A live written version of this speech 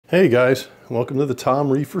Hey guys, welcome to the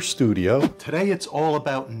Tom Reefer studio. Today it's all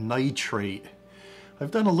about nitrate.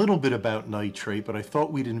 I've done a little bit about nitrate, but I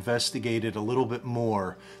thought we'd investigate it a little bit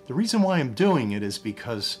more. The reason why I'm doing it is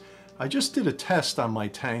because I just did a test on my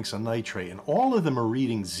tanks on nitrate and all of them are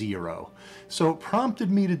reading 0. So it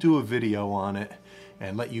prompted me to do a video on it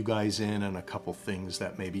and let you guys in on a couple things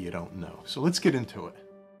that maybe you don't know. So let's get into it.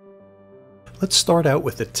 Let's start out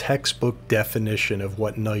with a textbook definition of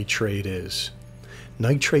what nitrate is.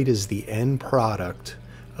 Nitrate is the end product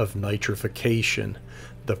of nitrification,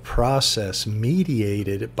 the process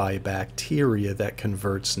mediated by bacteria that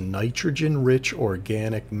converts nitrogen-rich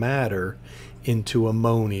organic matter into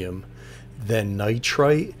ammonium, then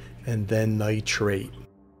nitrite, and then nitrate.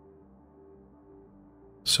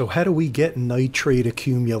 So how do we get nitrate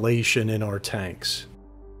accumulation in our tanks?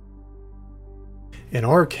 In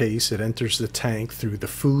our case, it enters the tank through the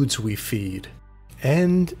foods we feed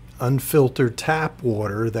and unfiltered tap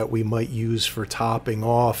water that we might use for topping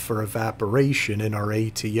off for evaporation in our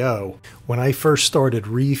ATO. When I first started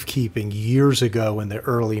reef keeping years ago in the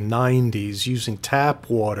early 90s, using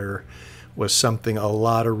tap water was something a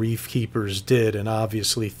lot of reef keepers did, and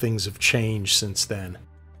obviously things have changed since then.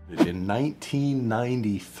 In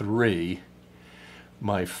 1993,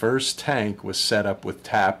 my first tank was set up with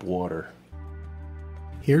tap water.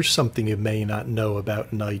 Here's something you may not know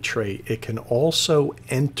about nitrate. It can also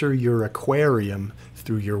enter your aquarium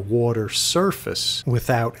through your water surface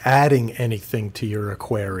without adding anything to your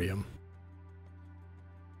aquarium.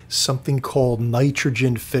 Something called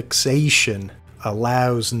nitrogen fixation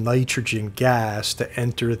allows nitrogen gas to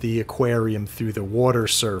enter the aquarium through the water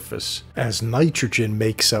surface, as nitrogen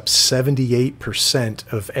makes up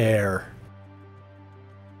 78% of air.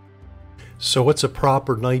 So what's a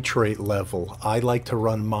proper nitrate level? I like to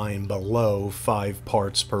run mine below 5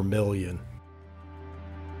 parts per million.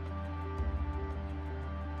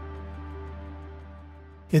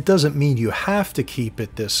 It doesn't mean you have to keep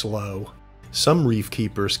it this low. Some reef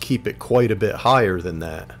keepers keep it quite a bit higher than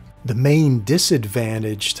that. The main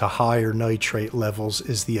disadvantage to higher nitrate levels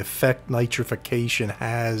is the effect nitrification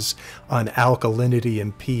has on alkalinity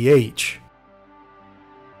and pH.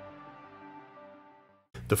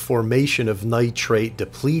 The formation of nitrate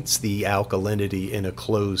depletes the alkalinity in a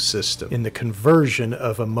closed system in the conversion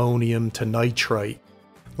of ammonium to nitrite.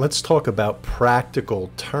 Let's talk about practical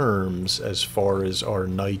terms as far as our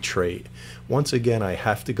nitrate. Once again, I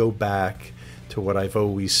have to go back to what I've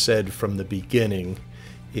always said from the beginning,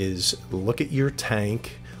 is look at your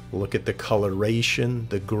tank, look at the coloration,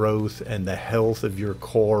 the growth, and the health of your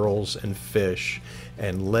corals and fish,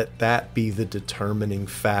 and let that be the determining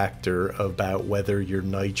factor about whether your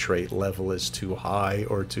nitrate level is too high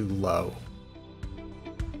or too low.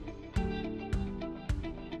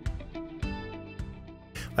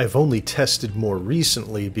 I've only tested more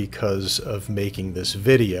recently because of making this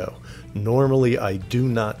video. Normally I do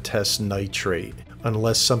not test nitrate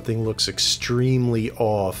unless something looks extremely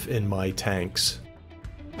off in my tanks.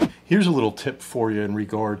 Here's a little tip for you in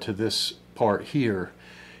regard to this part here.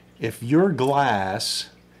 If your glass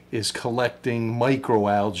is collecting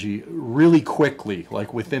microalgae really quickly,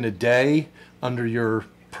 like within a day under your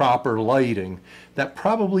proper lighting, that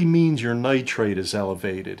probably means your nitrate is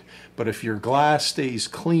elevated. But if your glass stays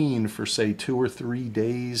clean for say 2 or 3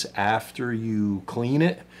 days after you clean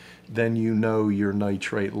it, then you know your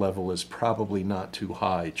nitrate level is probably not too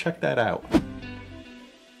high. Check that out.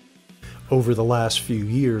 Over the last few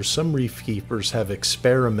years, some reef keepers have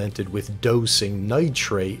experimented with dosing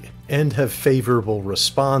nitrate and have favorable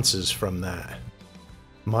responses from that.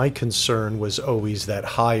 My concern was always that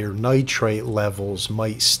higher nitrate levels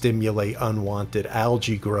might stimulate unwanted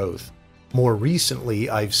algae growth. More recently,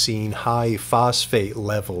 I've seen high phosphate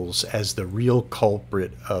levels as the real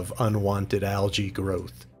culprit of unwanted algae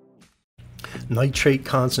growth. Nitrate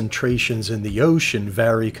concentrations in the ocean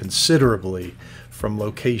vary considerably from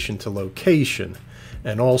location to location,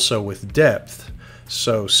 and also with depth.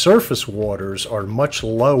 So surface waters are much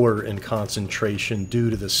lower in concentration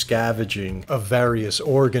due to the scavenging of various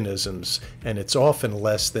organisms, and it's often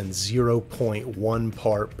less than 0.1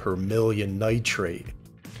 part per million nitrate.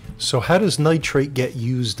 So how does nitrate get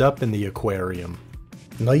used up in the aquarium?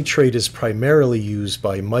 Nitrate is primarily used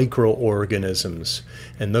by microorganisms,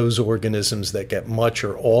 and those organisms that get much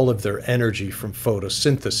or all of their energy from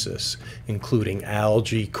photosynthesis, including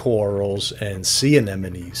algae, corals, and sea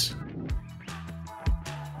anemones.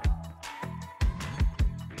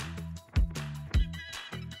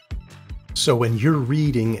 So when you're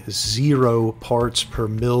reading 0 parts per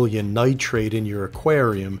million nitrate in your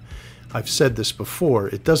aquarium, I've said this before,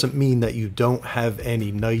 it doesn't mean that you don't have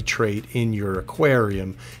any nitrate in your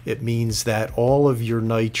aquarium. It means that all of your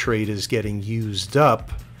nitrate is getting used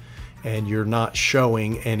up and you're not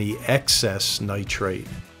showing any excess nitrate.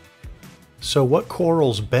 So what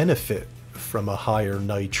corals benefit from a higher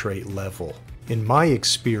nitrate level? In my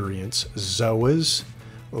experience, zoas,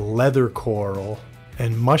 leather coral,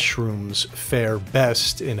 and mushrooms fare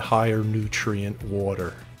best in higher nutrient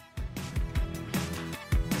water.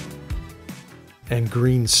 And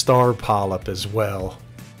green star polyp as well.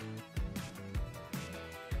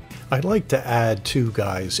 I'd like to add too,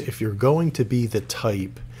 guys, if you're going to be the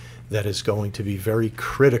type that is going to be very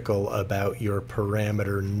critical about your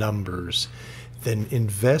parameter numbers, then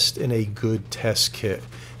invest in a good test kit.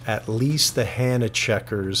 At least the Hanna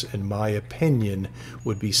checkers, in my opinion,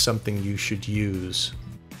 would be something you should use.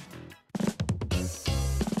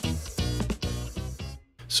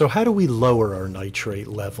 So how do we lower our nitrate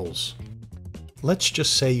levels? Let's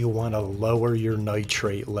just say you want to lower your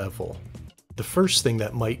nitrate level. The first thing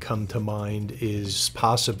that might come to mind is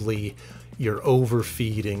possibly you're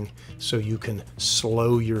overfeeding, so you can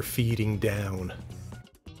slow your feeding down.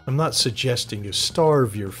 I'm not suggesting you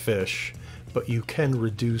starve your fish, but you can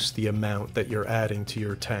reduce the amount that you're adding to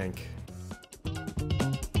your tank.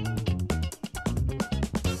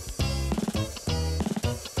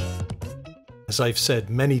 As I've said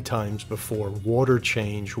many times before, water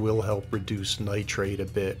change will help reduce nitrate a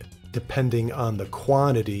bit, depending on the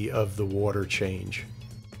quantity of the water change.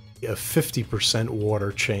 A 50%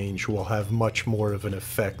 water change will have much more of an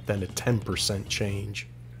effect than a 10% change.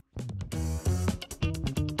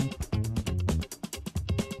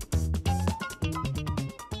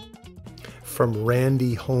 From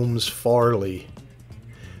Randy Holmes Farley: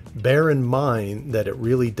 bear in mind that it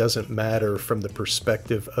really doesn't matter from the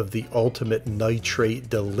perspective of the ultimate nitrate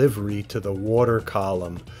delivery to the water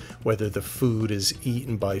column, whether the food is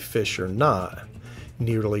eaten by fish or not.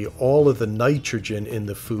 Nearly all of the nitrogen in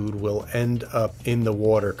the food will end up in the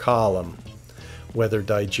water column, whether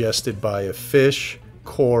digested by a fish,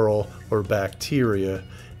 coral, or bacteria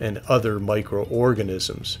and other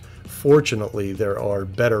microorganisms. Fortunately, there are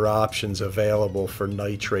better options available for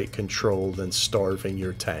nitrate control than starving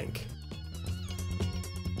your tank.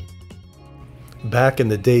 Back in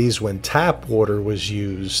the days when tap water was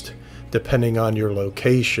used, depending on your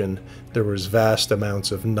location, there was vast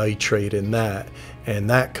amounts of nitrate in that, and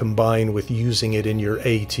that combined with using it in your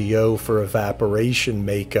ATO for evaporation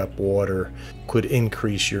makeup water could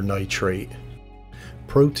increase your nitrate.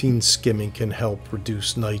 Protein skimming can help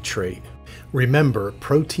reduce nitrate. Remember,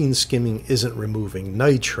 protein skimming isn't removing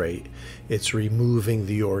nitrate, it's removing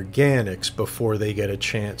the organics before they get a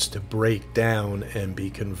chance to break down and be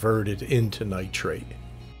converted into nitrate.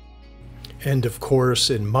 And of course,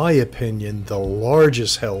 in my opinion, the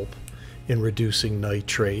largest help in reducing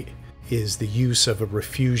nitrate is the use of a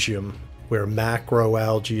refugium, where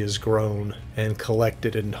macroalgae is grown and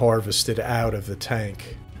collected and harvested out of the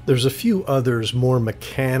tank. There's a few others, more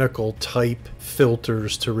mechanical type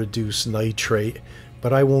filters to reduce nitrate,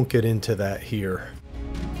 but I won't get into that here.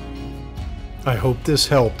 I hope this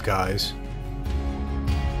helped, guys.